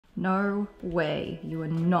No way. You are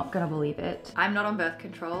not gonna believe it. I'm not on birth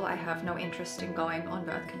control. I have no interest in going on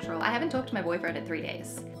birth control. I haven't talked to my boyfriend in 3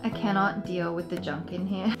 days. I cannot deal with the junk in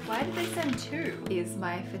here. Why did they send 2? Is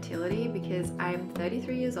my fertility because I'm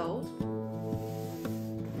 33 years old.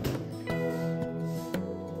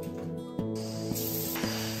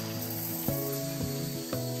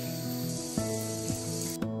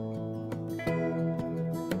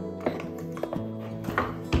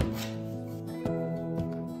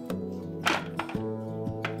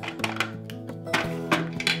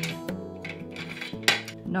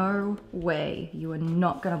 No way. You are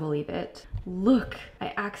not gonna believe it. Look,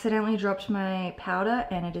 I accidentally dropped my powder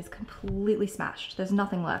and it is completely smashed. There's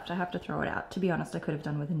nothing left. I have to throw it out. To be honest, I could have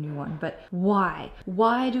done with a new one, but why?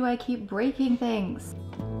 Why do I keep breaking things?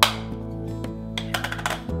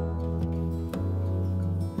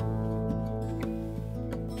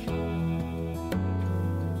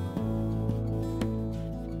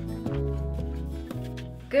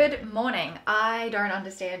 Good morning. I don't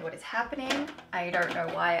understand what is happening. I don't know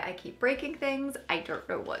why I keep breaking things. I don't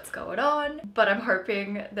know what's going on, but I'm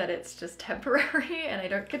hoping that it's just temporary and I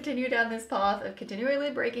don't continue down this path of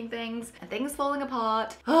continually breaking things and things falling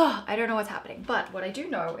apart. Oh, I don't know what's happening, but what I do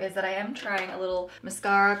know is that I am trying a little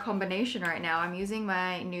mascara combination right now. I'm using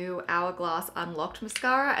my new Hourglass Unlocked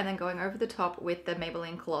mascara and then going over the top with the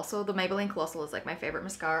Maybelline Colossal. The Maybelline Colossal is like my favorite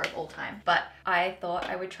mascara of all time, but I thought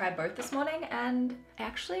I would try both this morning and I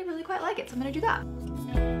actually really quite like it, so I'm gonna do that.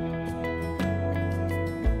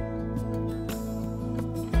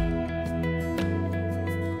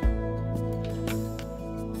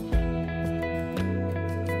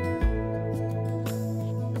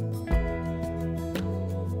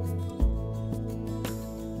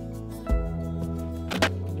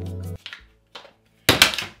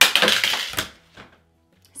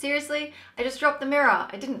 Seriously, I just dropped the mirror.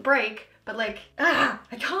 I didn't break, but like, I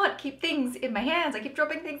can't keep things in my hands. I keep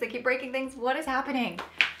dropping things, I keep breaking things. What is happening?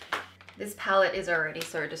 This palette is already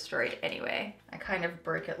so destroyed anyway. I kind of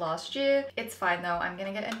broke it last year. It's fine though, I'm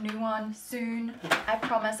gonna get a new one soon. I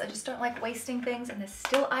promise, I just don't like wasting things and there's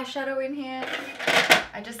still eyeshadow in here.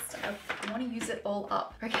 I wanna use it all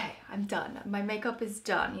up. Okay, I'm done. My makeup is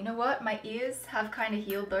done. You know what? My ears have kind of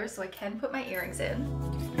healed though, so I can put my earrings in.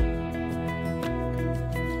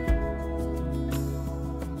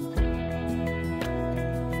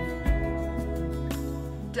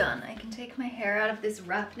 Done. I can take my hair out of this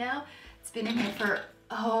wrap now. It's been in here for,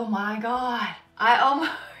 oh my God. I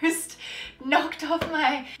almost knocked off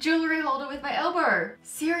my jewelry holder with my elbow.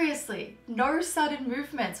 Seriously, no sudden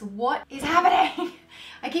movements. What is happening?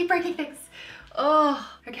 I keep breaking things. Oh,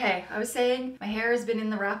 okay. I was saying my hair has been in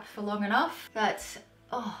the wrap for long enough that,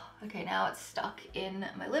 oh, okay, now it's stuck in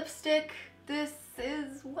my lipstick. This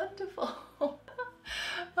is wonderful.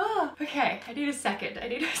 Oh, okay, I need a second. I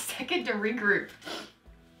need a second to regroup.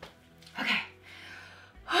 Okay.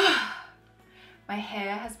 My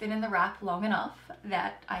hair has been in the wrap long enough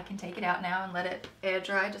that I can take it out now and let it air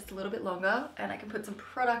dry just a little bit longer and I can put some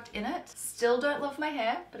product in it. Still don't love my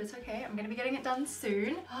hair, but it's okay. I'm gonna be getting it done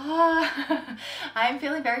soon. I'm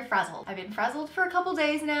feeling very frazzled. I've been frazzled for a couple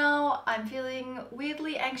days now. I'm feeling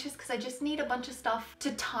weirdly anxious because I just need a bunch of stuff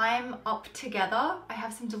to time up together. I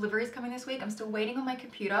have some deliveries coming this week. I'm still waiting on my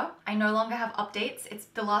computer. I no longer have updates.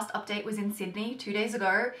 The last update was in Sydney 2 days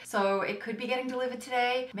ago, so it could be getting delivered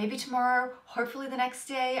today, maybe tomorrow, hopefully the next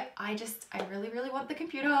day. I really want the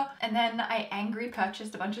computer. And then I angry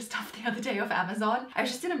purchased a bunch of stuff the other day off Amazon. I was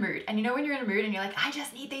just in a mood, and you know when you're in a mood and you're like, I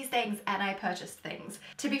just need these things, and I purchased things.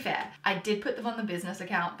 To be fair, I did put them on the business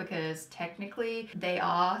account because technically they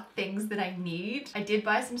are things that I need. I did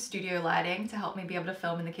buy some studio lighting to help me be able to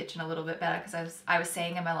film in the kitchen a little bit better because I was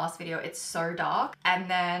saying in my last video it's so dark. And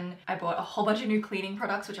then I bought a whole bunch of new cleaning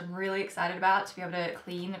products, which I'm really excited about, to be able to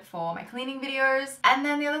clean for my cleaning videos. And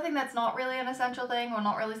then the other thing that's not really an essential thing, or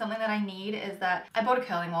not really something that I need, is that I bought a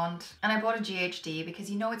curling wand and I bought a GHD because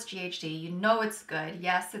you know it's GHD, you know it's good.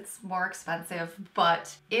 Yes, it's more expensive,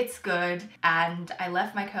 but it's good. And I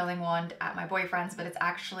left my curling wand at my boyfriend's, but it's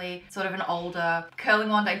actually sort of an older curling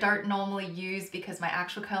wand I don't normally use because my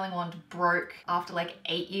actual curling wand broke after like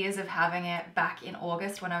 8 years of having it back in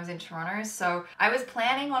August when I was in Toronto. So I was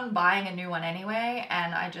planning on buying a new one anyway,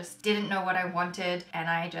 and I just didn't know what I wanted, and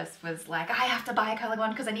I just was like, I have to buy a curling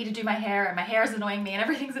wand because I need to do my hair, and my hair is annoying me and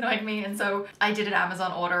everything's annoying me. And so I did an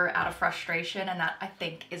Amazon order out of frustration, and that I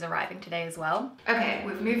think is arriving today as well. Okay,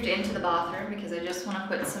 we've moved into the bathroom because I just want to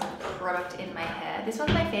put some product in my hair. This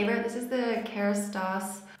one's my favorite. This is the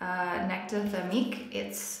Kerastase Nectar Thermique.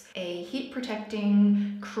 It's a heat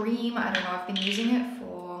protecting cream. I don't know, I've been using it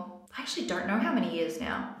for, I actually don't know how many years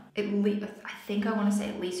now. I think I want to say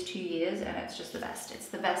at least 2 years, and it's just the best. It's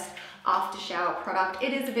the best after shower product.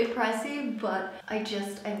 It is a bit pricey, but I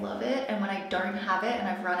love it. And when I don't have it and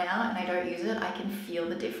I've run out and I don't use it, I can feel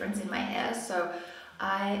the difference in my hair. So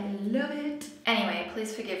I love it. Anyway,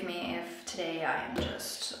 please forgive me if today I am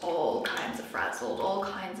just all kinds of frazzled, all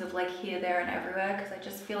kinds of like here, there, and everywhere, because I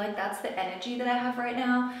just feel like that's the energy that I have right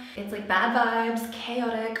now. It's like bad vibes,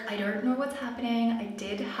 chaotic. I don't know what's happening. I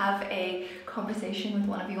did have a conversation with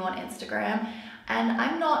one of you on Instagram, and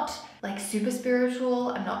I'm not like super spiritual.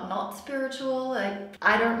 I'm not spiritual. Like,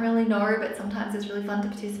 I don't really know, but sometimes it's really fun to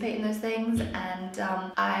participate in those things. And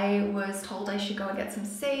I was told I should go and get some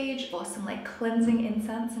sage or some like cleansing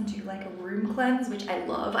incense and do like a room cleanse, which I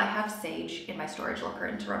love. I have sage in my storage locker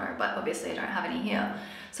in Toronto, but obviously I don't have any here.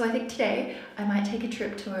 So I think today I might take a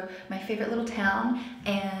trip to my favorite little town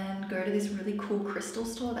and go to this really cool crystal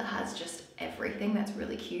store that has just everything that's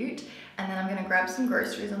really cute. And then I'm gonna grab some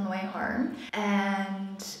groceries on the way home,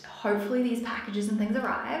 and hopefully these packages and things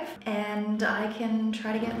arrive and I can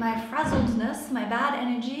try to get my frazzledness, my bad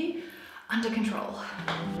energy, under control.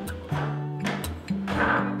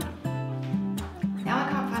 Now I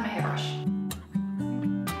can't find my hairbrush.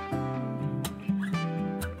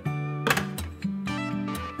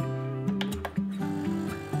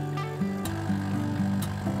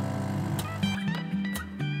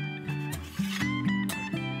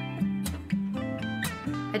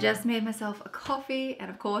 I just made myself a coffee and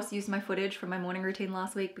of course used my footage from my morning routine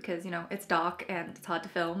last week because, you know, it's dark and it's hard to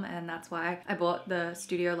film, and that's why I bought the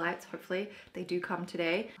studio lights. Hopefully they do come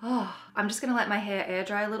today. Oh, I'm just gonna let my hair air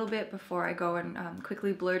dry a little bit before I go and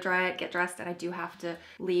quickly blow dry it, get dressed, and I do have to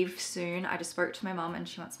leave soon. I just spoke to my mom and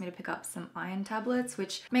she wants me to pick up some iron tablets,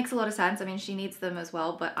 which makes a lot of sense. I mean, she needs them as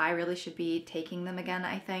well, but I really should be taking them again,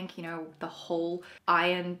 I think. You know, the whole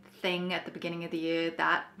iron thing at the beginning of the year,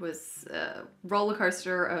 that was a roller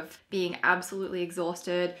coaster of being absolutely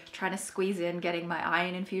exhausted, trying to squeeze in getting my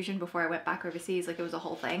iron infusion before I went back overseas. Like, it was a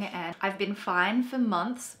whole thing, and I've been fine for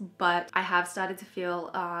months, but I have started to feel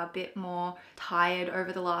a bit more tired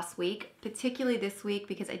over the last week, particularly this week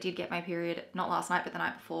because I did get my period not last night but the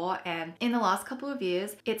night before, and in the last couple of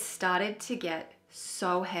years it started to get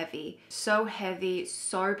so heavy, so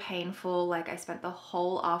painful. Like, I spent the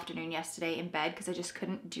whole afternoon yesterday in bed because I just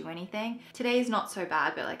couldn't do anything. Today is not so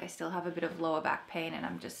bad, but like I still have a bit of lower back pain and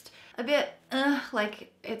I'm just a bit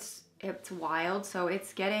like it's wild. So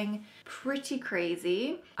it's getting pretty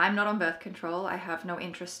crazy. I'm not on birth control. I have no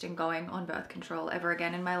interest in going on birth control ever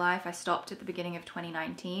again in my life. I stopped at the beginning of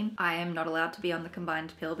 2019. I am not allowed to be on the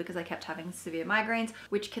combined pill because I kept having severe migraines,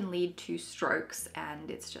 which can lead to strokes, and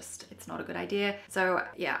it's not a good idea. So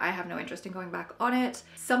yeah, I have no interest in going back on it.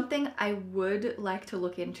 Something I would like to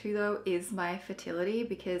look into though is my fertility,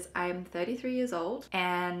 because I'm 33 years old,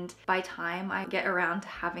 and by time I get around to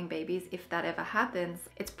having babies, if that ever happens,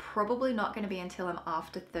 it's probably not going to be until I'm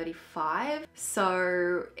after 35.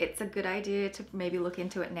 So it's a good idea to maybe look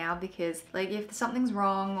into it now, because like if something's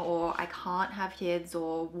wrong or I can't have kids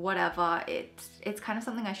or whatever, it's kind of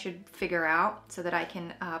something I should figure out so that I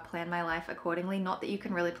can plan my life accordingly. Not that you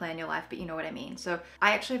can really plan your life, but you know what I mean. So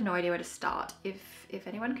I actually have no idea where to start. If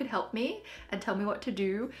anyone could help me and tell me what to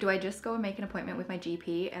do I just go and make an appointment with my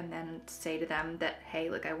GP and then say to them that, hey,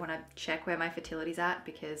 look, I want to check where my fertility's at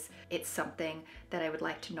because it's something that I would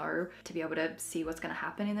like to know to be able to see what's going to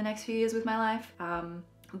happen in the next few years with my life.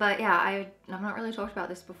 But yeah, I've not really talked about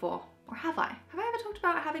this before. Or have I? Have I ever talked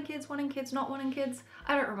about having kids, wanting kids, not wanting kids?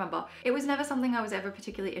 I don't remember. It was never something I was ever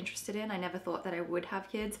particularly interested in. I never thought that I would have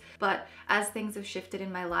kids. But as things have shifted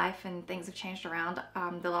in my life and things have changed around,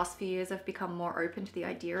 the last few years I've become more open to the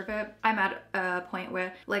idea of it. I'm at a point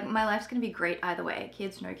where like my life's gonna be great either way.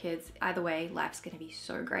 Kids, no kids, either way, life's gonna be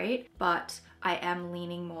so great. But I am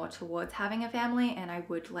leaning more towards having a family, and I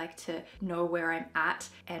would like to know where I'm at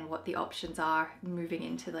and what the options are moving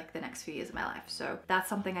into like the next few years of my life. So that's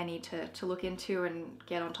something I need to look into and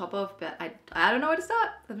get on top of, but I don't know where to start.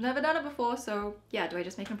 I've never done it before. So yeah, do I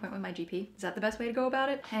just make an appointment with my GP? Is that the best way to go about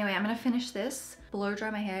it? Anyway, I'm gonna finish this, blow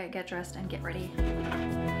dry my hair, get dressed, and get ready.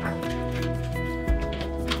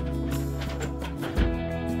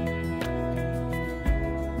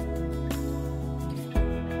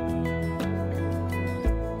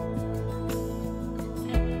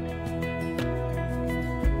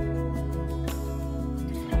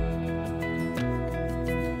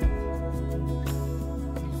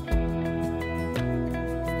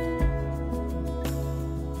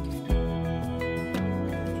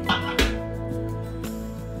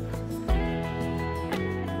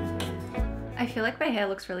 I feel like my hair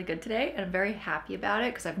looks really good today and I'm very happy about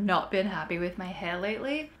it because I've not been happy with my hair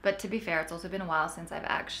lately. But to be fair, it's also been a while since I've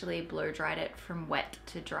actually blow dried it from wet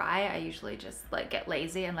to dry. I usually just like get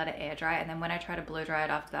lazy and let it air dry, and then when I try to blow dry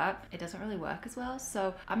it after that, it doesn't really work as well.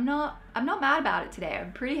 So I'm not mad about it today.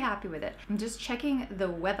 I'm pretty happy with it. I'm just checking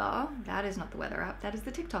the weather. That is not the weather app, that is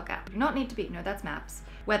the TikTok app. Do not need to be, no, that's maps.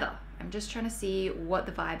 Weather. I'm just trying to see what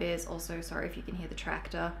the vibe is. Also, sorry if you can hear the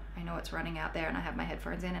tractor. I know it's running out there and I have my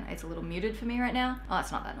headphones in and it's a little muted for me right now. Oh,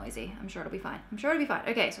 it's not that noisy. I'm sure it'll be fine. I'm sure it'll be fine.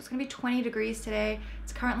 Okay, so it's gonna be 20 degrees today.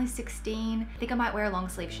 It's currently 16. I think I might wear a long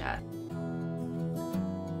sleeve shirt.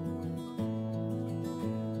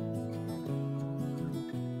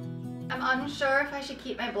 I'm unsure if I should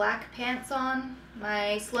keep my black pants on.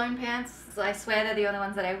 My Sloan pants, I swear they're the only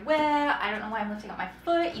ones that I wear. I don't know why I'm lifting up my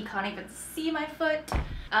foot. You can't even see my foot.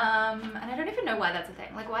 And I don't even know why that's a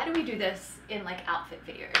thing. Like, why do we do this in like outfit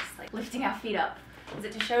videos? Like lifting our feet up. Is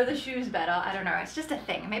it to show the shoes better? I don't know. It's just a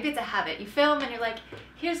thing. Maybe it's a habit. You film and you're like,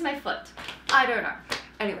 here's my foot. I don't know.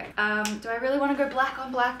 Anyway, do I really want to go black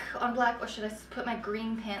on black on black, or should I put my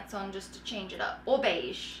green pants on just to change it up? Or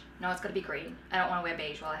beige? No, it's gotta be green. I don't want to wear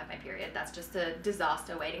beige while I have my period. That's just a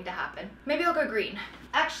disaster waiting to happen. Maybe I'll go green.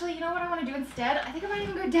 Actually, you know what I want to do instead? I think I might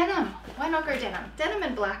even go denim. Why not go denim? Denim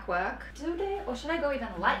and black work. Do they? Or should I go even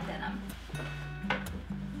light denim?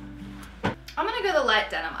 I'm gonna go the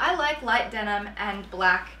light denim. I like light denim and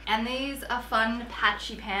black. And these are fun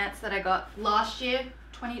patchy pants that I got last year,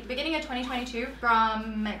 beginning of 2022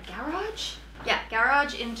 from Garage? Yeah,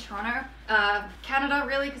 Garage in Toronto, Canada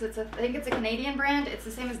really, because I think it's a Canadian brand. It's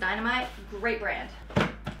the same as Dynamite. Great brand.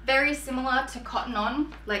 Very similar to Cotton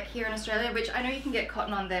On, like here in Australia, which I know you can get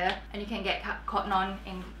Cotton On there, and you can get Cotton On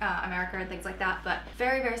in America and things like that, but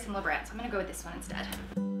very, very similar brands. So I'm gonna go with this one instead.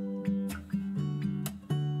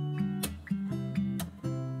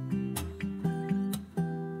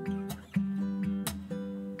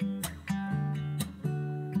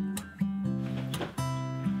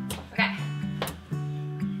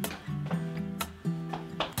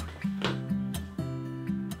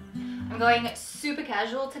 Going super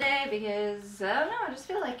casual today because, I don't know, I just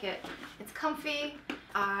feel like it. It's comfy.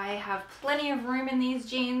 I have plenty of room in these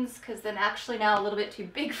jeans because they're actually now a little bit too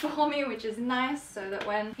big for me, which is nice, so that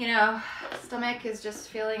when, you know, stomach is just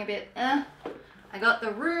feeling a bit, I got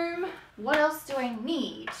the room. What else do I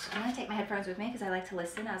need? I'm gonna take my headphones with me because I like to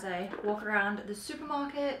listen as I walk around the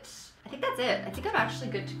supermarket. I think that's it. I think I'm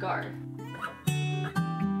actually good to go.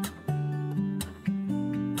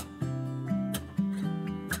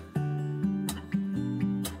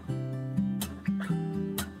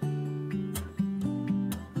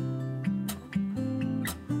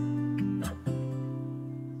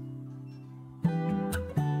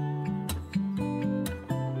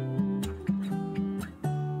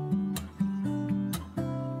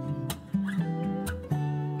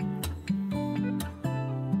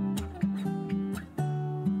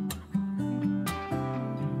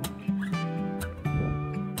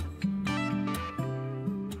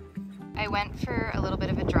 I went for a little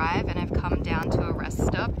bit of a drive and I've come down to a rest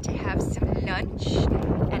stop to have some lunch,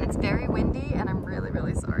 and it's very windy and I'm really,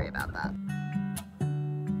 really sorry about that.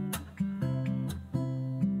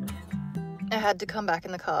 I had to come back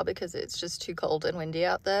in the car because it's just too cold and windy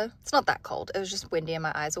out there. It's not that cold, it was just windy and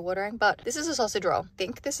my eyes are watering. But this is a sausage roll. I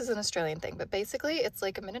think this is an Australian thing, but basically it's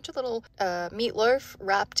like a miniature little meatloaf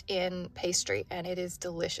wrapped in pastry, and it is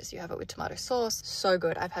delicious. You have it with tomato sauce. So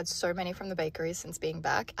good. I've had so many from the bakery since being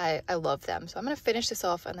back. I love them. So I'm gonna finish this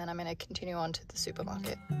off and then I'm gonna continue on to the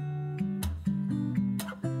supermarket.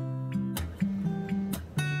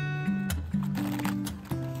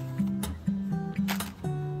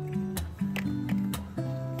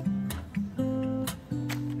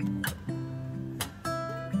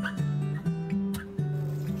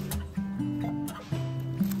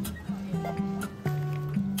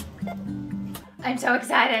 I'm so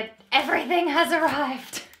excited. Everything has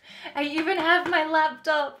arrived. I even have my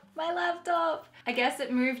laptop. I guess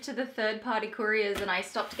it moved to the third-party couriers and I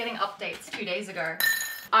stopped getting updates 2 days ago.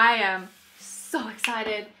 I am so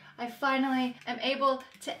excited. I finally am able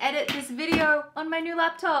to edit this video on my new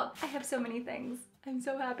laptop. I have so many things. I'm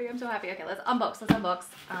so happy, I'm so happy. Okay, let's unbox.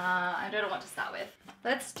 I don't know what to start with.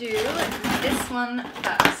 Let's do this one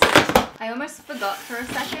first. I almost forgot for a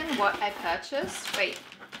second what I purchased. Wait.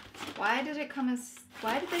 Why did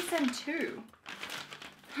they send two?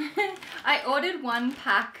 I ordered 1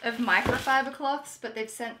 pack of microfiber cloths, but they've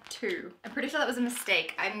sent 2. I'm pretty sure that was a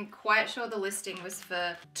mistake. I'm quite sure the listing was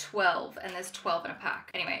for 12 and there's 12 in a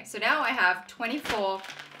pack. Anyway, so now I have 24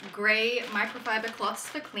 gray microfiber cloths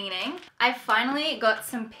for cleaning. I finally got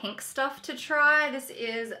some pink stuff to try. This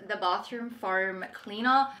is the bathroom foam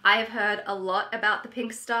cleaner. I have heard a lot about the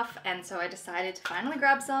pink stuff, and so I decided to finally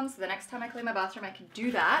grab some so the next time I clean my bathroom I can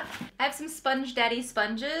do that. I have some Sponge Daddy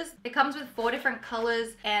sponges. It comes with 4 different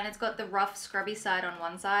colors, and it's got the rough scrubby side on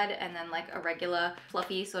one side and then like a regular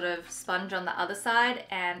fluffy sort of sponge on the other side,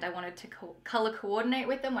 and I wanted to color coordinate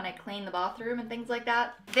with them when I clean the bathroom and things like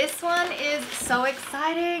that. This one is so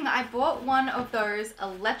exciting. I bought one of those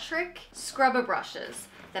electric scrubber brushes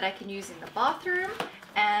that I can use in the bathroom,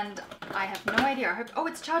 and I have no idea. I hope, oh,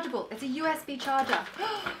 it's chargeable. It's a USB charger.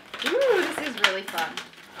 Ooh, this is really fun.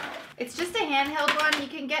 It's just a handheld one. You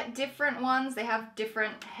can get different ones. They have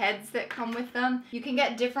different heads that come with them. You can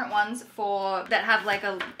get different ones that have like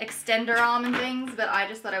a extender arm and things, but I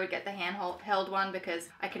just thought I would get the handheld one because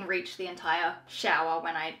I can reach the entire shower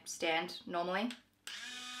when I stand normally.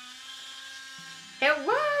 It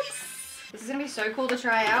works! This is gonna be so cool to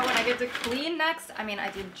try out when I get to clean next. I mean,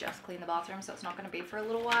 I did just clean the bathroom, so it's not gonna be for a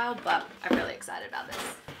little while, but I'm really excited about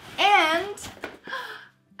this. And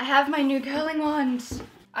I have my new curling wand.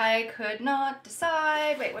 I could not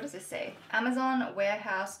decide. Wait, what does this say? Amazon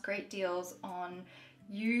warehouse, great deals on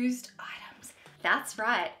used items. That's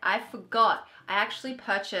right, I forgot. I actually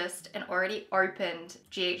purchased an already opened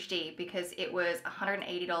GHD because it was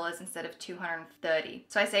 $180 instead of $230.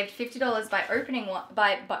 So I saved $50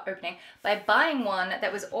 by buying one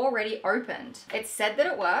that was already opened. It said that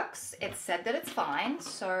it works. It said that it's fine.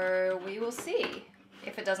 So we will see.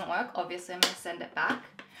 If it doesn't work, obviously I'm gonna send it back.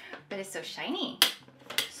 But it's so shiny.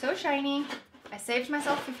 So shiny. I saved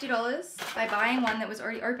myself $50 by buying one that was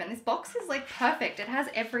already open. This box is like perfect. It has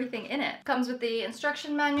everything in it. Comes with the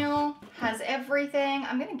instruction manual, has everything.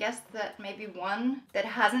 I'm gonna guess that maybe one that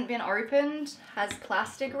hasn't been opened has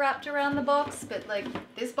plastic wrapped around the box, but like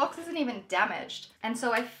this box isn't even damaged. And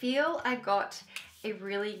so I feel I got a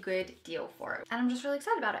really good deal for it. And I'm just really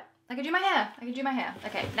excited about it. I can do my hair. I can do my hair.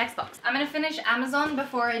 Okay, next box. I'm gonna finish Amazon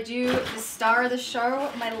before I do the star of the show,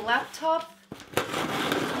 my laptop.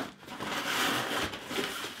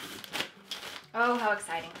 Oh, how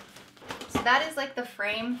exciting. So that is like the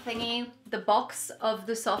frame thingy, the box of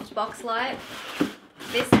the softbox light.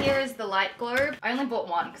 This here is the light globe. I only bought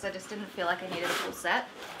one because I just didn't feel like I needed a full set.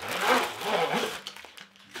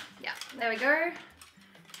 Yeah, there we go.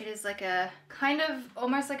 It is like a kind of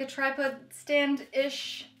almost like a tripod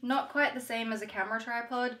stand-ish. Not quite the same as a camera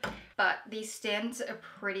tripod, but these stands are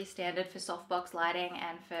pretty standard for softbox lighting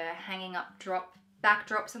and for hanging up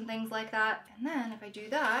backdrops and things like that. And then if I do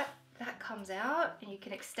that, that comes out and you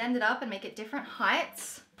can extend it up and make it different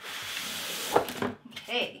heights.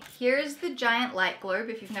 Okay, here's the giant light globe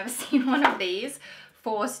if you've never seen one of these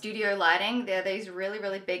for studio lighting. They're these really,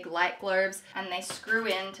 really big light globes and they screw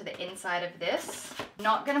into the inside of this.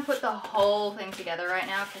 Not gonna put the whole thing together right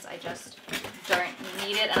now because I just don't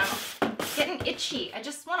need it and I'm getting itchy. I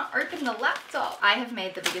just wanna open the laptop. I have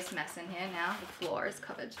made the biggest mess in here now. The floor is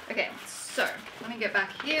covered. Okay, so let me get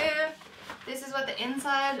back here. This is what the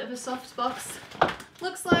inside of a softbox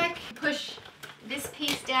looks like. Push this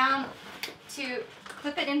piece down to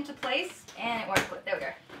clip it into place and it won't clip. There we go.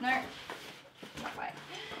 No, not quite.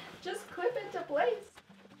 Just clip into place.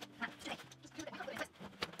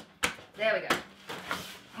 There we go.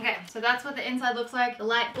 Okay, so that's what the inside looks like. The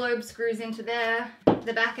light globe screws into there.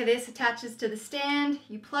 The back of this attaches to the stand.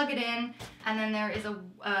 You plug it in and then there is a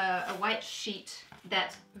white sheet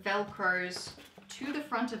that velcros to the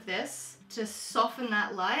front of this to soften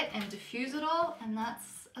that light and diffuse it all, and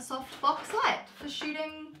that's a softbox light for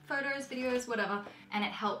shooting photos, videos, whatever, and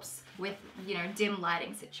it helps with, you know, dim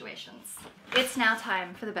lighting situations. It's now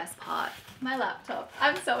time for the best part, my laptop.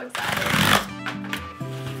 I'm so excited.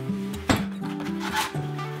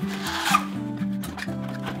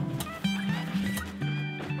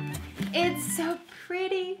 It's so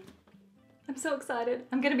pretty. I'm so excited.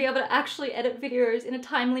 I'm gonna be able to actually edit videos in a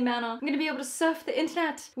timely manner. I'm gonna be able to surf the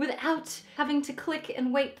internet without having to click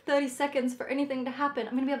and wait 30 seconds for anything to happen.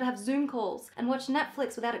 I'm gonna be able to have Zoom calls and watch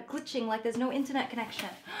Netflix without it glitching like there's no internet connection.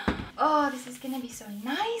 Oh, this is gonna be so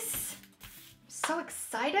nice. I'm so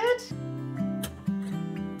excited.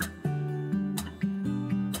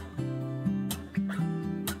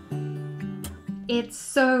 It's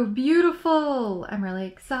so beautiful. I'm really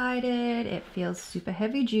excited. It feels super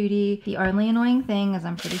heavy duty. The only annoying thing is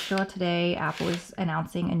I'm pretty sure today Apple is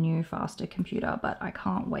announcing a new faster computer, but I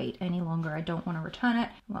can't wait any longer. I don't want to return it.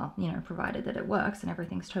 Well, you know, provided that it works and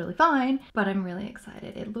everything's totally fine, but I'm really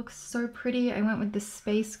excited. It looks so pretty. I went with the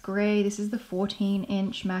space gray. This is the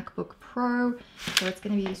 14-inch MacBook Pro, so it's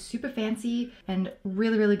going to be super fancy and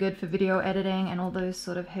really, really good for video editing and all those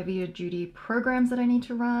sort of heavier duty programs that I need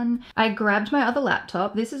to run. I grabbed my other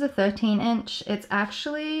laptop. This is a 13-inch. It's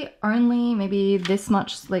actually only maybe this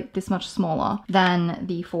much, like this much smaller than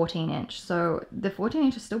the 14-inch. So the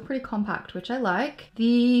 14-inch is still pretty compact, which I like.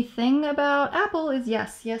 The thing about Apple is,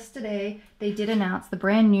 yes, yesterday they did announce the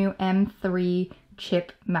brand new M3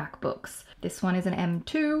 chip MacBooks. This one is an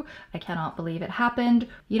M2. I cannot believe it happened.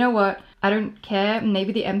 You know what? I don't care.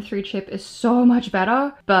 Maybe the M3 chip is so much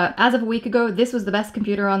better, but as of a week ago, this was the best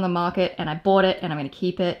computer on the market and I bought it and I'm gonna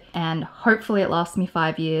keep it and hopefully it lasts me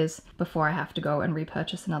 5 years before I have to go and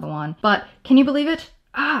repurchase another one. But can you believe it?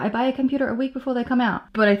 I buy a computer a week before they come out,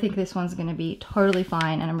 but I think this one's gonna be totally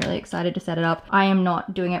fine and I'm really excited to set it up. I am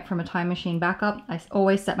not doing it from a time machine backup. I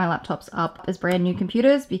always set my laptops up as brand new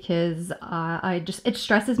computers because it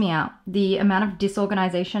stresses me out. The amount of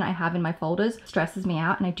disorganization I have in my folders stresses me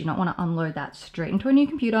out and I do not want to unload that straight into a new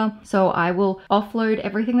computer. So I will offload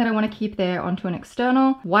everything that I want to keep there onto an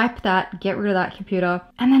external, wipe that, get rid of that computer,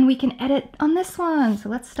 and then we can edit on this one. So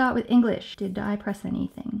let's start with English. Did I press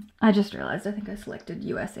anything? I just realized I think I selected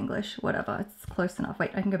US English, whatever, it's close enough. Wait,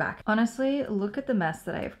 I can go back. Honestly, look at the mess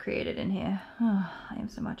that I have created in here. Oh, I have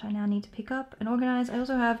so much I now need to pick up and organize. I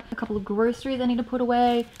also have a couple of groceries I need to put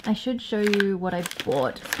away. I should show you what I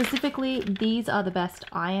bought. Specifically, these are the best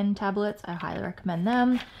iron tablets. I highly recommend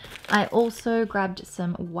them. I also grabbed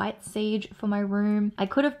some white sage for my room. I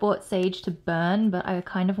could have bought sage to burn, but I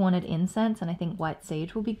kind of wanted incense and I think white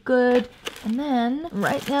sage will be good. And then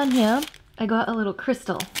right down here, I got a little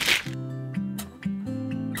crystal.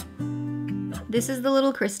 This is the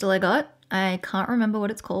little crystal I got. I can't remember what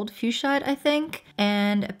it's called. Fuchsite, I think.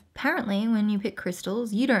 And apparently when you pick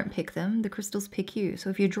crystals, you don't pick them, the crystals pick you. So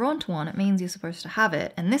if you're drawn to one, it means you're supposed to have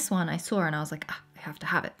it. And this one I saw and I was like, I have to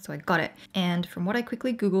have it. So I got it. And from what I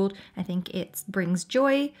quickly Googled, I think it brings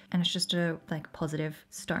joy and it's just a like positive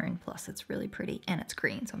stone. Plus it's really pretty and it's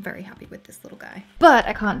green. So I'm very happy with this little guy. But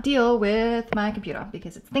I can't deal with my computer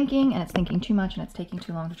because it's thinking and it's thinking too much and it's taking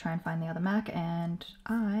too long to try and find the other Mac and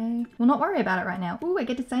I will not worry about it right now. Ooh, I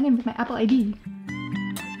get to sign in with my Apple ID.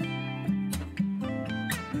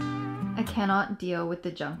 I cannot deal with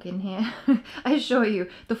the junk in here. I assure you,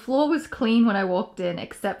 the floor was clean when I walked in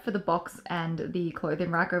except for the box and the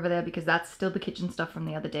clothing rack over there because that's still the kitchen stuff from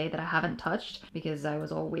the other day that I haven't touched because I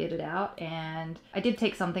was all weirded out, and I did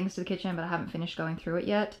take some things to the kitchen but I haven't finished going through it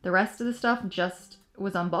yet. The rest of the stuff just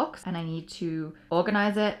was unboxed and I need to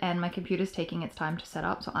organize it and my computer's taking its time to set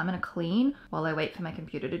up, so I'm gonna clean while I wait for my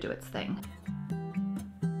computer to do its thing.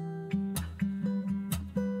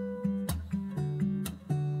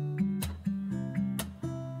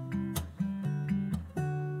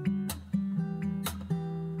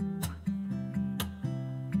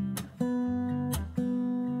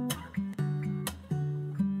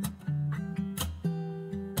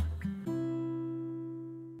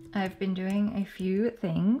 I've been doing a few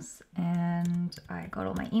things and I got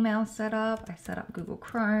all my emails set up. I set up Google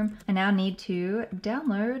Chrome. I now need to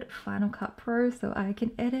download Final Cut Pro so I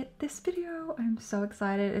can edit this video. I'm so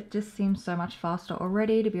excited. It just seems so much faster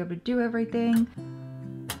already to be able to do everything.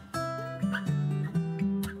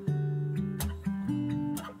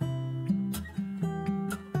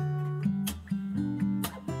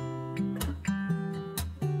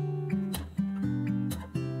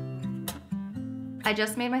 I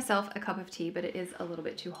just made myself a cup of tea, but it is a little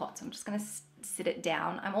bit too hot, so I'm just gonna sit it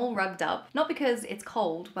down. I'm all rugged up, not because it's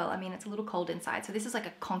cold. Well, I mean, it's a little cold inside. So this is like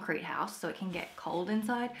a concrete house, so it can get cold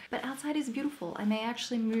inside, but outside is beautiful. I may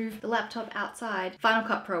actually move the laptop outside. Final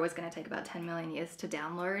Cut Pro is gonna take about 10 million years to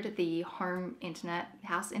download. The home internet,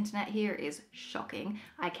 house internet here is shocking.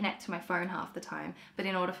 I connect to my phone half the time, but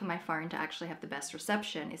in order for my phone to actually have the best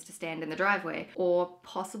reception is to stand in the driveway or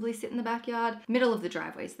possibly sit in the backyard. Middle of the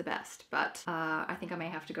driveway is the best, but I think I may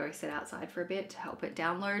have to go sit outside for a bit to help it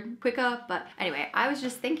download quicker. But anyway, I was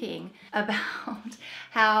just thinking about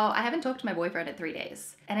how I haven't talked to my boyfriend in 3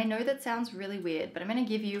 days. And I know that sounds really weird, but I'm gonna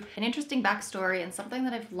give you an interesting backstory and something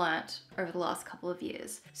that I've learnt over the last couple of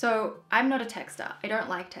years. So I'm not a texter. I don't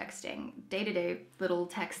like texting. Day-to-day little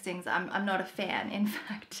textings, I'm not a fan. In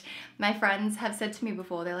fact, my friends have said to me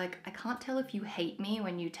before, they're like, I can't tell if you hate me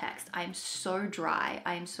when you text. I'm so dry.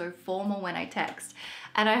 I am so formal when I text.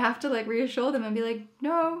 And I have to like reassure them and be like,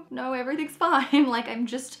 no, everything's fine. Like I'm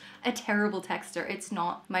just a terrible casual texter. It's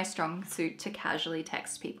not my strong suit to casually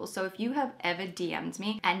text people. So if you have ever DM'd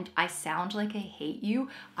me and I sound like I hate you,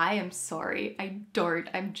 I am sorry. I don't.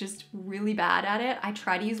 I'm just really bad at it. I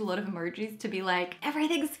try to use a lot of emojis to be like,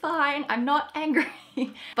 everything's fine, I'm not angry.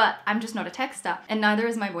 But I'm just not a texter, and neither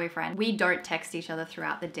is my boyfriend. We don't text each other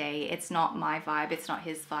throughout the day. It's not my vibe, it's not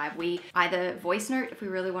his vibe. We either voice note if we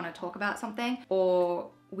really want to talk about something, or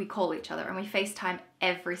we call each other, and we FaceTime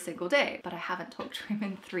every single day, but I haven't talked to him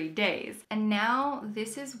in 3 days. And now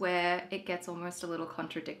this is where it gets almost a little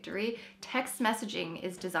contradictory. Text messaging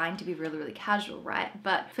is designed to be really, really casual, right?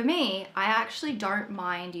 But for me, I actually don't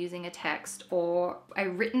mind using a text or a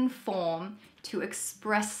written form to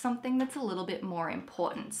express something that's a little bit more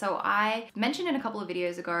important. So I mentioned in a couple of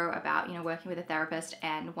videos ago about, you know, working with a therapist,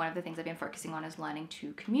 and one of the things I've been focusing on is learning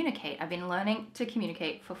to communicate. I've been learning to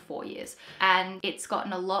communicate for 4 years, and it's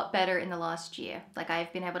gotten a lot better in the last year. Like,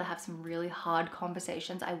 I've been able to have some really hard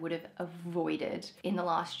conversations I would have avoided in the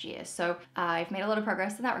last year. So I've made a lot of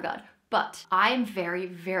progress in that regard. But I am very,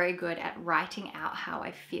 very good at writing out how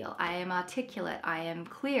I feel. I am articulate, I am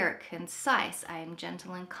clear, concise, I am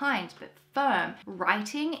gentle and kind, but firm.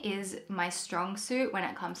 Writing is my strong suit when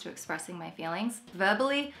it comes to expressing my feelings.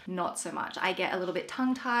 Verbally, not so much. I get a little bit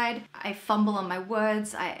tongue-tied, I fumble on my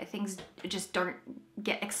words, things just don't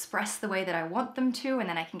get expressed the way that I want them to, and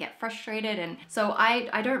then I can get frustrated. And so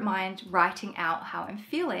I don't mind writing out how I'm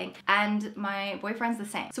feeling, and my boyfriend's the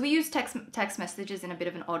same. So we use text messages in a bit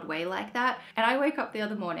of an odd way like that. And I wake up the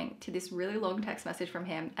other morning to this really long text message from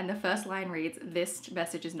him, and the first line reads, "This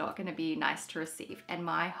message is not going to be nice to receive," and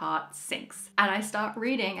my heart sinks. And I start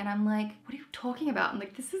reading, and I'm like, what are you talking about? I'm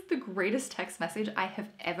like, this is the greatest text message I have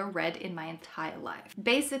ever read in my entire life.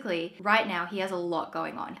 Basically, right now he has a lot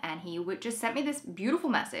going on, and he just sent me this beautiful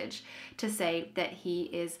message to say that he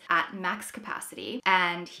is at max capacity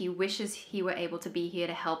and he wishes he were able to be here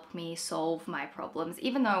to help me solve my problems,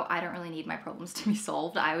 even though I don't really need my problems to be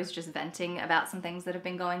solved. I was just venting about some things that have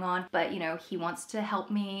been going on, but you know, he wants to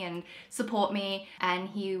help me and support me, and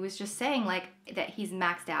he was just saying like that he's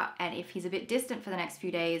maxed out, and if he's a bit distant for the next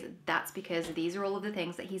few days, that's because these are all of the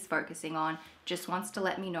things that he's focusing on. Just wants to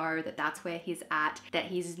let me know that that's where he's at, that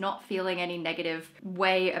he's not feeling any negative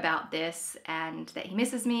way about this, and that he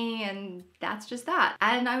misses me, and that's just that.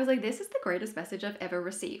 And I was like, this is the greatest message I've ever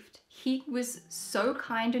received. He was so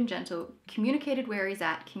kind and gentle, communicated where he's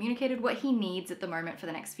at, communicated what he needs at the moment for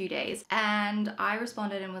the next few days. And I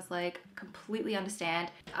responded and was like, completely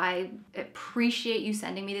understand. I appreciate you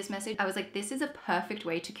sending me this message. I was like, this is a perfect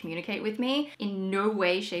way to communicate with me. In no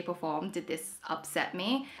way, shape, or form did this upset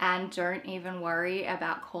me. And don't even worry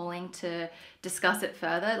about calling to discuss it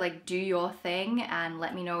further. Like, do your thing and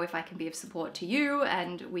let me know if I can be of support to you,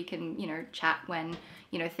 and we can, you know, chat when,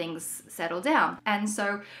 you know, things settle down. And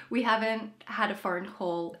so we haven't had a phone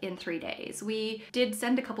call in 3 days. We did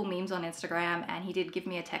send a couple memes on Instagram, and he did give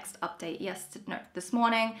me a text update this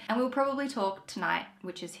morning, and we'll probably talk tonight,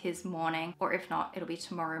 which is his morning, or if not, it'll be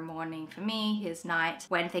tomorrow morning for me, his night,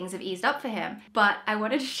 when things have eased up for him. But I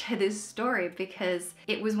wanted to share this story because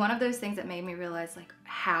it was one of those things that made me realize like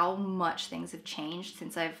how much things have changed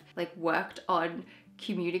since I've like worked on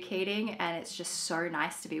communicating, and it's just so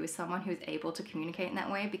nice to be with someone who's able to communicate in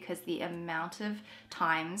that way, because the amount of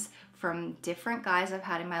times from different guys I've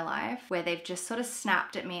had in my life where they've just sort of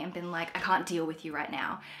snapped at me and been like, I can't deal with you right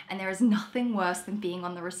now. And there is nothing worse than being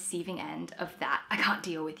on the receiving end of that. I can't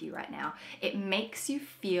deal with you right now. It makes you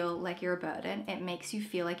feel like you're a burden. It makes you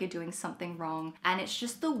feel like you're doing something wrong. And it's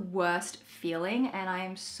just the worst feeling. And I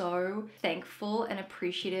am so thankful and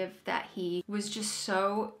appreciative that he was just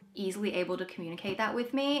so easily able to communicate that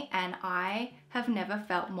with me, and I have never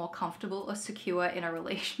felt more comfortable or secure in a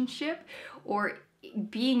relationship, or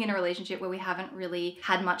being in a relationship where we haven't really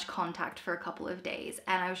had much contact for a couple of days.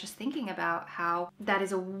 And I was just thinking about how that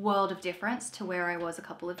is a world of difference to where I was a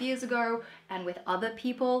couple of years ago and with other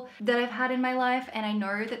people that I've had in my life. And I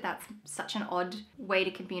know that that's such an odd way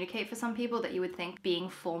to communicate for some people, that you would think being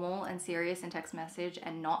formal and serious in text message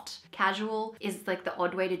and not casual is like the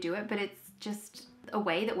odd way to do it, but it's just a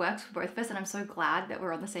way that works for both of us, and I'm so glad that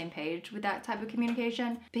we're on the same page with that type of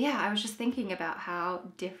communication. But yeah, I was just thinking about how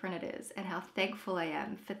different it is and how thankful I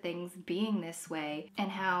am for things being this way, and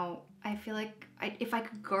how I feel like if I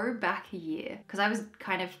could go back a year, because I was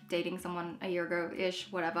kind of dating someone a year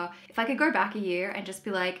ago-ish, whatever, if I could go back a year and just be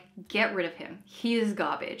like, get rid of him. He is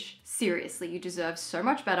garbage. Seriously, you deserve so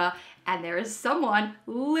much better, and there is someone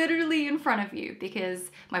literally in front of you, because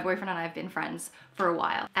my boyfriend and I have been friends for a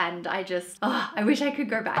while, and I wish I could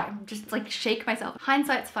go back and just like shake myself.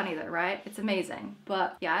 Hindsight's funny though, right? It's amazing.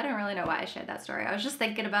 But yeah, I don't really know why I shared that story. I was just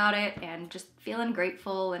thinking about it and just feeling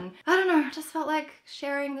grateful, and I don't know, I just felt like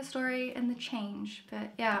sharing the story sorry, and the change.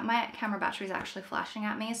 But yeah, my camera battery is actually flashing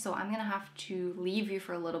at me, so I'm gonna have to leave you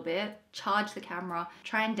for a little bit, charge the camera,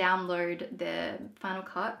 try and download the Final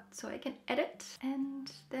Cut so I can edit,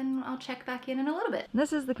 and then I'll check back in a little bit.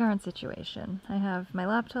 This is the current situation. I have my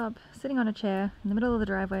laptop sitting on a chair in the middle of the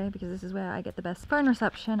driveway because this is where I get the best phone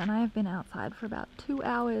reception, and I have been outside for about 2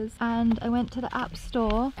 hours, and I went to the app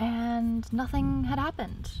store and nothing had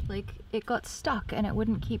happened. Like, it got stuck and it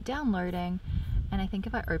wouldn't keep downloading, and I think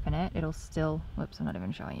if I open it, it'll still, whoops, I'm not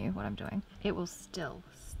even showing you what I'm doing. It will still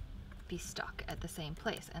be stuck at the same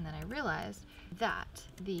place. And then I realized that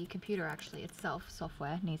the computer actually itself,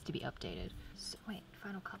 software, needs to be updated. So wait,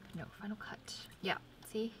 Final Cut, no, Final Cut. Yeah,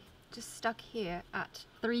 see? Just stuck here at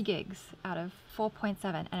 3 gigs out of 4.7,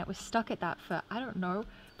 and it was stuck at that for, I don't know,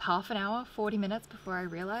 half an hour, 40 minutes before I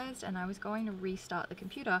realized, and I was going to restart the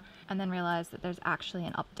computer and then realized that there's actually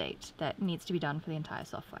an update that needs to be done for the entire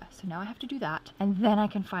software. So now I have to do that, and then I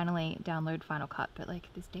can finally download Final Cut. But like,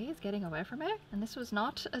 this day is getting away from me, and this was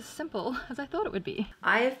not as simple as I thought it would be.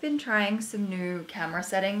 I have been trying some new camera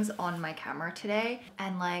settings on my camera today,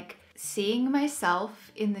 and like, seeing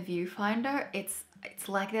myself in the viewfinder, it's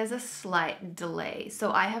like there's a slight delay.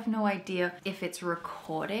 So I have no idea if it's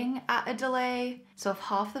recording at a delay. So if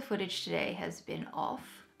half the footage today has been off,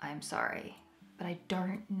 I'm sorry, but I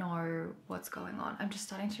don't know what's going on. I'm just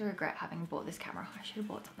starting to regret having bought this camera. I should have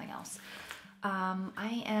bought something else.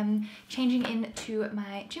 I am changing into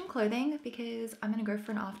my gym clothing because I'm gonna go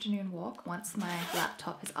for an afternoon walk once my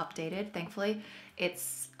laptop is updated. Thankfully,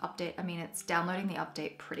 it's downloading the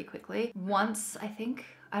update pretty quickly.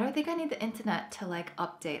 I don't think I need the internet to like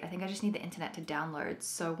update. I think I just need the internet to download.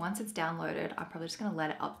 So once it's downloaded, I'm probably just gonna let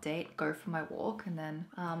it update, go for my walk, and then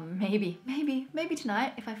maybe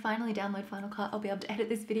tonight, if I finally download Final Cut, I'll be able to edit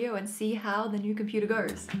this video and see how the new computer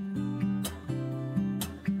goes.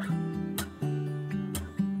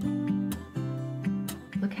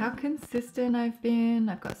 Look how consistent I've been.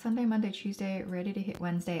 I've got Sunday, Monday, Tuesday, ready to hit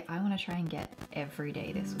Wednesday. I wanna try and get every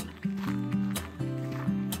day this week.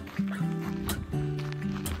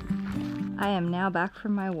 I am now back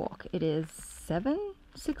from my walk. It is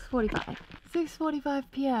 6:45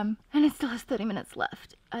 p.m. and it still has 30 minutes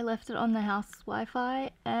left. I left it on the house Wi-Fi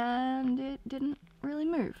and it didn't really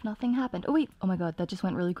move. Nothing happened. Oh wait, oh my god, that just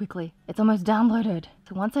went really quickly. It's almost downloaded.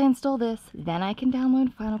 So once I install this, then I can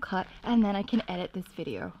download Final Cut and then I can edit this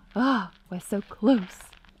video. Ah, we're so close.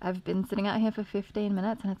 I've been sitting out here for 15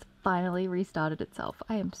 minutes and it's finally restarted itself.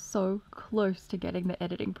 I am so close to getting the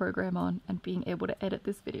editing program on and being able to edit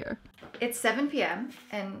this video. It's 7 p.m.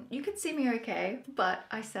 and you can see me okay, but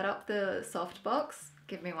I set up the softbox.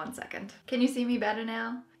 Give me 1 second. Can you see me better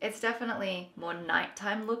now? It's definitely more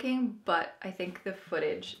nighttime looking, but I think the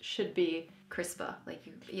footage should be crisper. Like,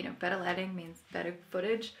 you know, better lighting means better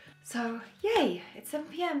footage. So yay, it's 7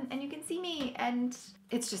 p.m. and you can see me and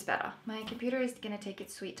it's just better. My computer is gonna take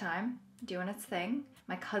its sweet time doing its thing.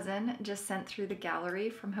 My cousin just sent through the gallery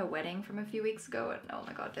from her wedding from a few weeks ago and oh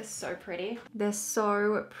my god, they're so pretty. They're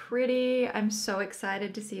so pretty. I'm so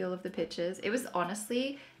excited to see all of the pictures. It was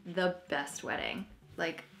honestly the best wedding.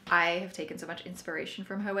 Like, I have taken so much inspiration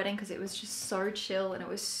from her wedding because it was just so chill and it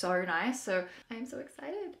was so nice. So I'm so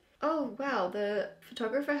excited. Oh wow, the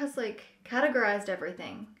photographer has like categorized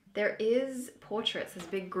everything. There is portraits, this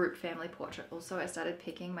big group family portrait. Also, I started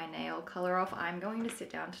picking my nail color off. I'm going to sit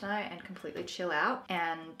down tonight and completely chill out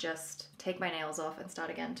and just take my nails off and start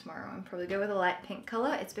again tomorrow. And probably go with a light pink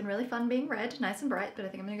color. It's been really fun being red, nice and bright, but I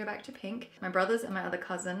think I'm gonna go back to pink. My brothers and my other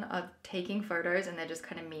cousin are taking photos and they're just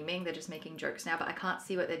kind of memeing. They're just making jokes now, but I can't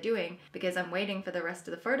see what they're doing because I'm waiting for the rest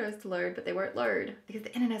of the photos to load, but they won't load because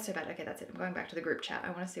the internet's so bad. Okay, that's it. I'm going back to the group chat.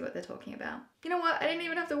 I want to see what they're talking about. You know what? I didn't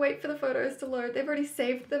even have to wait for the photos to load. They've already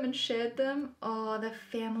saved them and shared them. Oh, the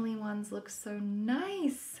family ones look so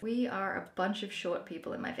nice. We are a bunch of short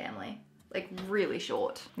people in my family. Like really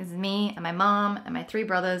short. This is me and my mom and my 3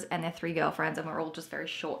 brothers and their 3 girlfriends, and we're all just very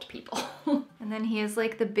short people. And then here's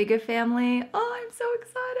like the bigger family. Oh, I'm so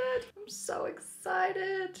excited. I'm so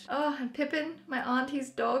excited. Oh, and Pippin, my auntie's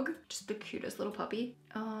dog. Just the cutest little puppy.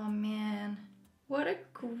 Oh man, what a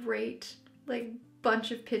great like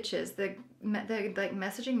bunch of pictures. They're like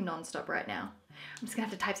messaging nonstop right now. I'm just gonna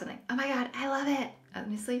have to type something. Oh my god, I love it.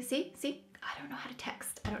 Honestly, see? I don't know how to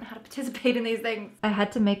text. I don't know how to participate in these things. I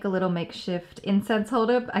had to make a little makeshift incense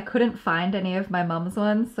holder. I couldn't find any of my mum's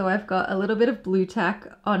ones, so I've got a little bit of blue tack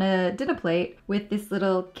on a dinner plate with this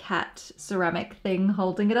little cat ceramic thing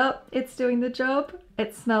holding it up. It's doing the job.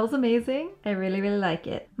 It smells amazing. I really, really like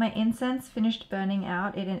it. My incense finished burning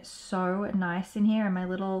out. It is so nice in here and my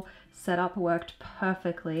little setup worked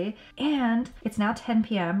perfectly. And it's now 10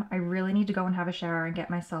 p.m. I really need to go and have a shower and get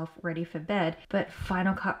myself ready for bed. But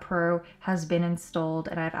Final Cut Pro has been installed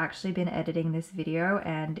and I've actually been editing this video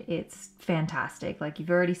and it's fantastic. Like, you've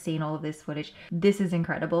already seen all of this footage. This is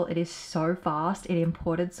incredible. It is so fast. It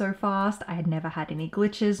imported so fast. I had never had any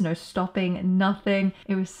glitches, no stopping, nothing.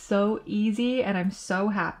 It was so easy and I'm so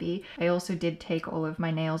happy. I also did take all of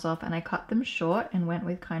my nails off and I cut them short and went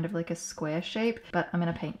with kind of like a square shape, but I'm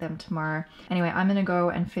gonna paint them tomorrow. Anyway, I'm gonna go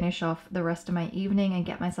and finish off the rest of my evening and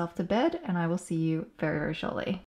get myself to bed, and I will see you very, very shortly.